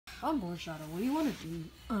I'm bored, Shadow. What do you want to do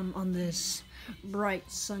on this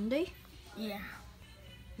bright Sunday? Yeah.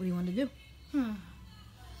 What do you want to do?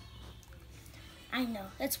 I know.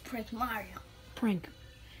 Let's prank Mario. Prank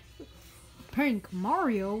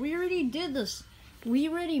Mario? We already did this. We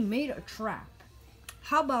already made a trap.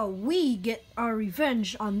 How about we get our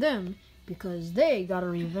revenge on them because they got a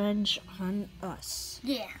revenge on us?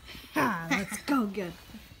 Yeah. Let's go good.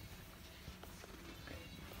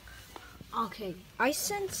 Okay,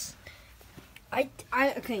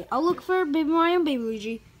 okay, I'll look for Baby Mario and Baby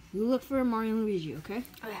Luigi. You look for Mario and Luigi, okay?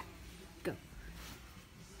 Okay. Go.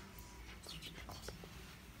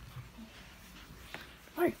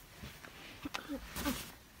 Hurry.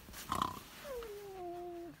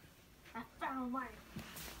 I found Mario.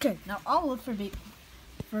 Okay, now I'll look for Baby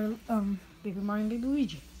Mario and Baby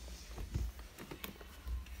Luigi.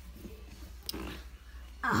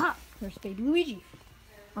 Aha! There's Baby Luigi.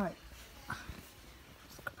 Alright.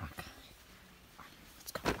 Let's go back.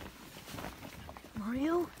 Let's go.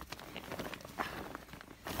 Mario.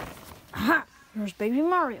 Aha! There's Baby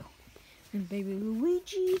Mario. And Baby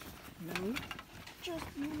Luigi. No. Just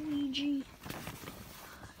Luigi.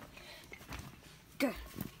 Good.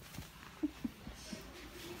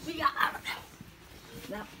 We got out of there.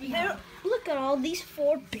 Now, look at all these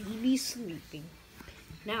 4 babies sleeping.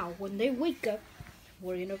 Now, when they wake up,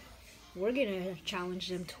 we're gonna challenge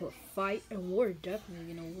them to a fight, and we're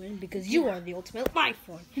definitely gonna win because you are the ultimate life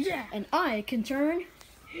form. Yeah. And I can turn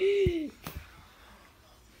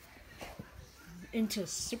into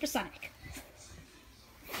Supersonic.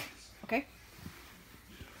 Okay?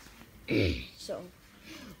 So,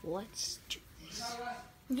 let's do this.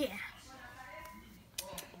 Yeah.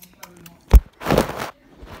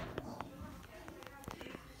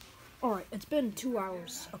 Alright, it's been 2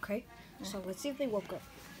 hours, okay? So let's see if they woke up.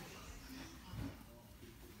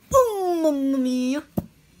 Oh, mamma mia!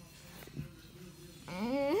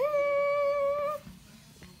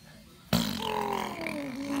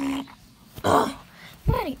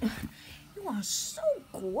 Daddy, you are so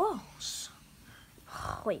gross.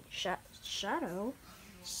 Wait, Shadow?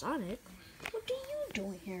 Sonic? What are you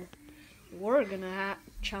doing here? We're gonna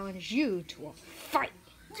challenge you to a fight.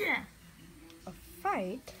 Yeah. A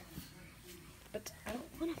fight? But I don't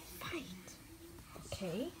want to fight.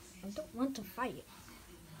 Okay? I don't want to fight.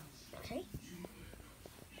 Okay?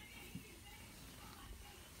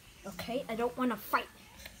 Okay, I don't want to fight.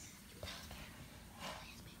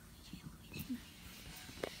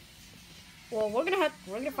 Well, we're gonna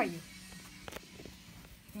fight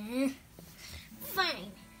you.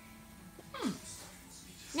 Fine.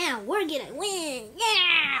 Now we're gonna win.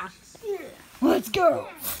 Yeah. Let's go.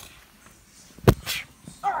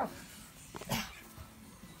 Oh.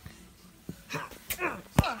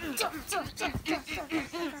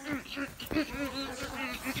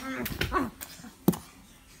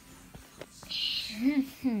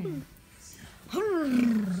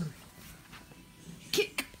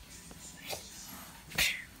 Kick.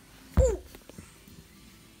 Ooh.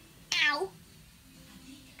 Ow.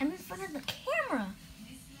 I'm in front of the camera.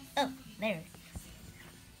 Oh, there.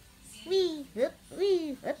 Wee.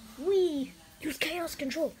 Use chaos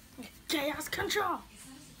control. Chaos control.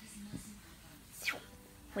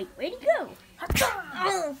 Wait, where'd he go?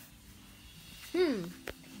 Oh. I'm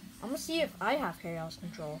gonna see if I have chaos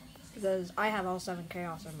control because I have all 7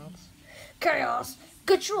 chaos emeralds. Chaos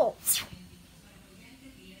control.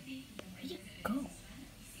 Where'd it go?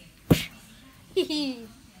 Yeah.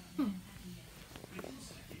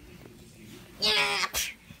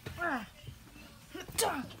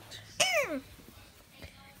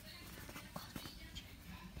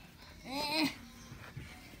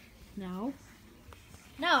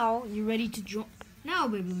 Now, you ready to join? Now,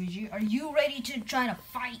 Baby Luigi, are you ready to try to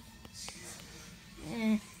fight?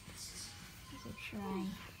 Try.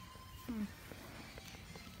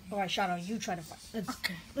 Alright, Shadow, you try to fight.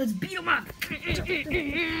 Okay. Let's beat him up.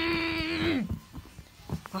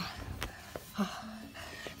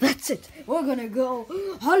 That's it. We're gonna go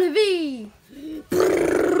Olivier.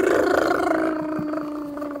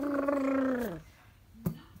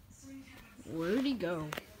 Where'd he go?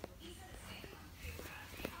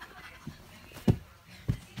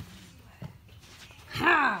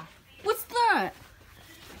 Ha! What's that?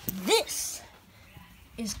 This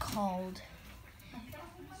is called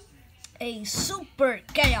a Super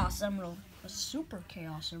Chaos Emerald. A Super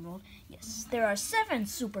Chaos Emerald? Yes, there are 7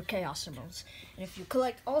 Super Chaos Emeralds. And if you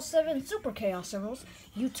collect all 7 Super Chaos Emeralds,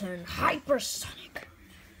 you turn Hypersonic.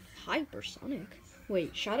 Hypersonic?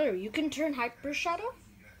 Wait, Shadow, you can turn Hyper Shadow?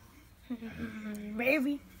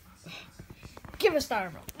 Maybe. Give us that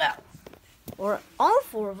emerald. No. Or all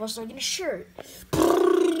 4 of us are gonna share it.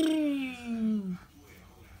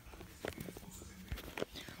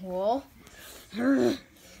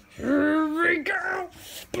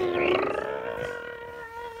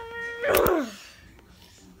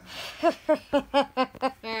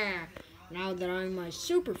 Now that I'm in my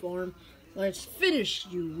super form, let's finish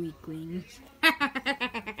you weaklings.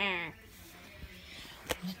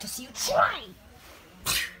 Need to see you try.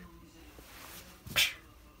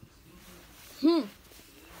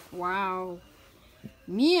 Wow.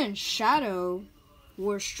 Me and Shadow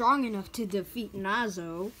were strong enough to defeat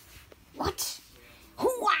Nazo. What?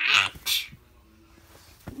 What?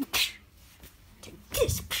 Take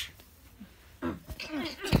this.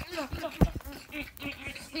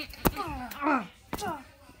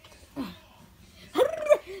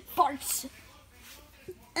 Farts.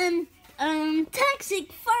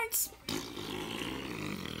 Toxic farts.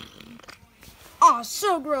 Oh,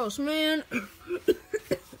 so gross, man.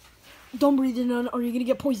 Don't breathe in or you're gonna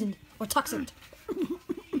get poisoned or toxic.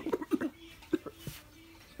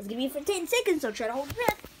 Let's give you for 10 seconds, so try to hold your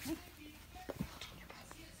breath.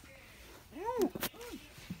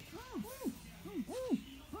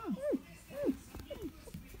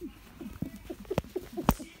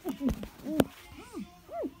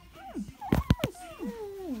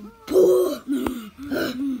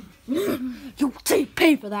 You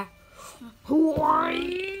pay for that.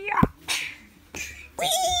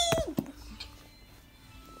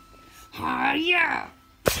 Yeah.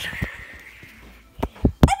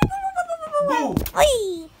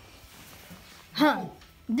 Huh.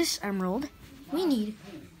 This emerald, we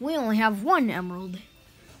only have one emerald.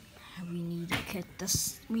 We need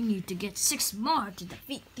to get 6 more to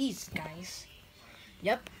defeat these guys.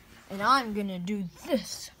 Yep. And I'm gonna do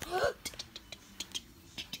this.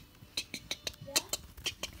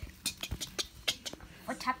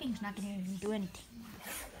 Or tapping's not gonna even do anything.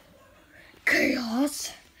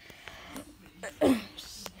 Chaos.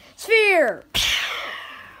 Sphere.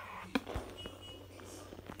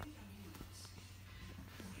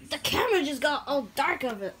 The camera just got all dark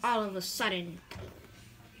of it all of a sudden.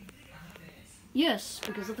 Yes,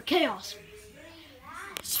 because of the chaos.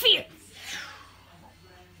 Sphere.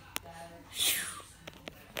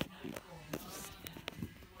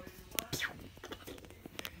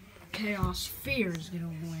 Chaos Sphere is gonna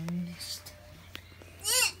win this.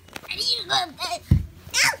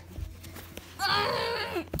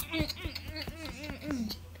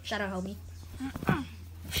 Shadow, help me.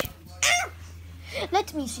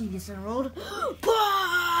 Let me see this emerald.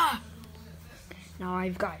 Now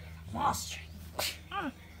I've got monster.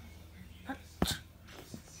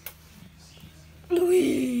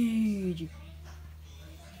 Luigi.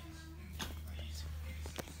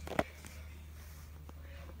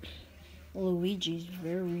 Luigi's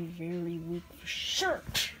very, very weak for sure.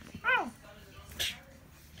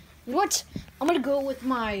 What? I'm gonna go with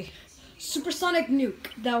my supersonic nuke.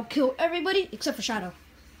 That'll kill everybody except for Shadow.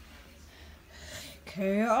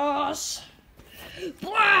 Chaos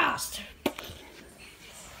Blast!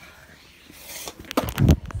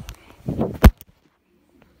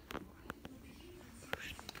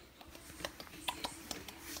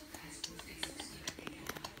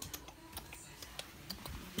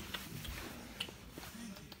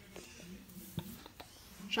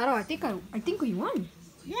 Shadow, I think we won.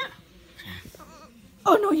 Yeah.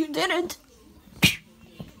 Oh no, you didn't.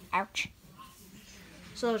 Ouch.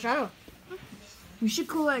 So Shadow, we should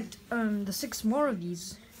collect the 6 more of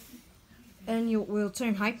these, and we'll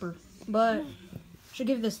turn hyper. But I should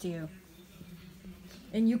give this to you,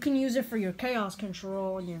 and you can use it for your chaos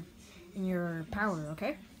control and your power.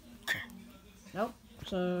 Okay? Nope.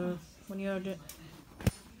 So when you do,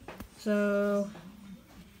 so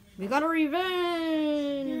we got a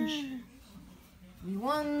revenge. Yeah. We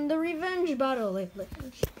won the revenge battle.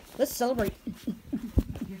 Let's celebrate.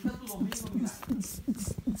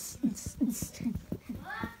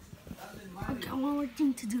 I got one more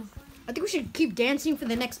thing to do. I think we should keep dancing for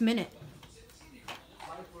the next minute.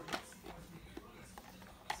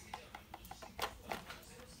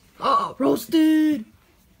 Oh, roasted!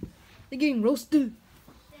 They're getting roasted.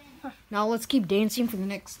 Now let's keep dancing for the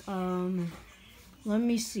next, let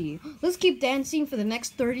me see. Let's keep dancing for the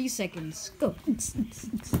next 30 seconds. Go.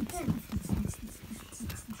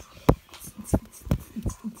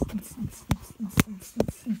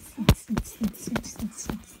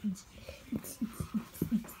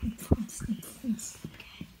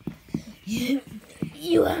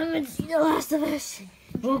 You haven't seen The Last of Us.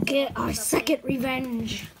 We'll get our second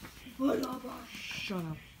revenge. Shut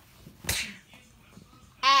up.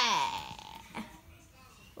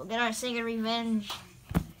 We'll get our second revenge.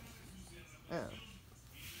 I'm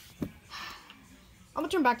gonna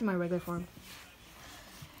turn back to my regular form.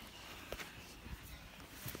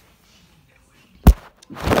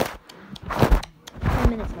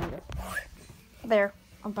 Minutes later. There.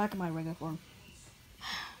 I'm back in my regular form.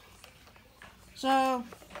 So,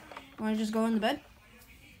 want to just go in the bed?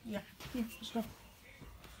 Yeah. Yeah, let's go.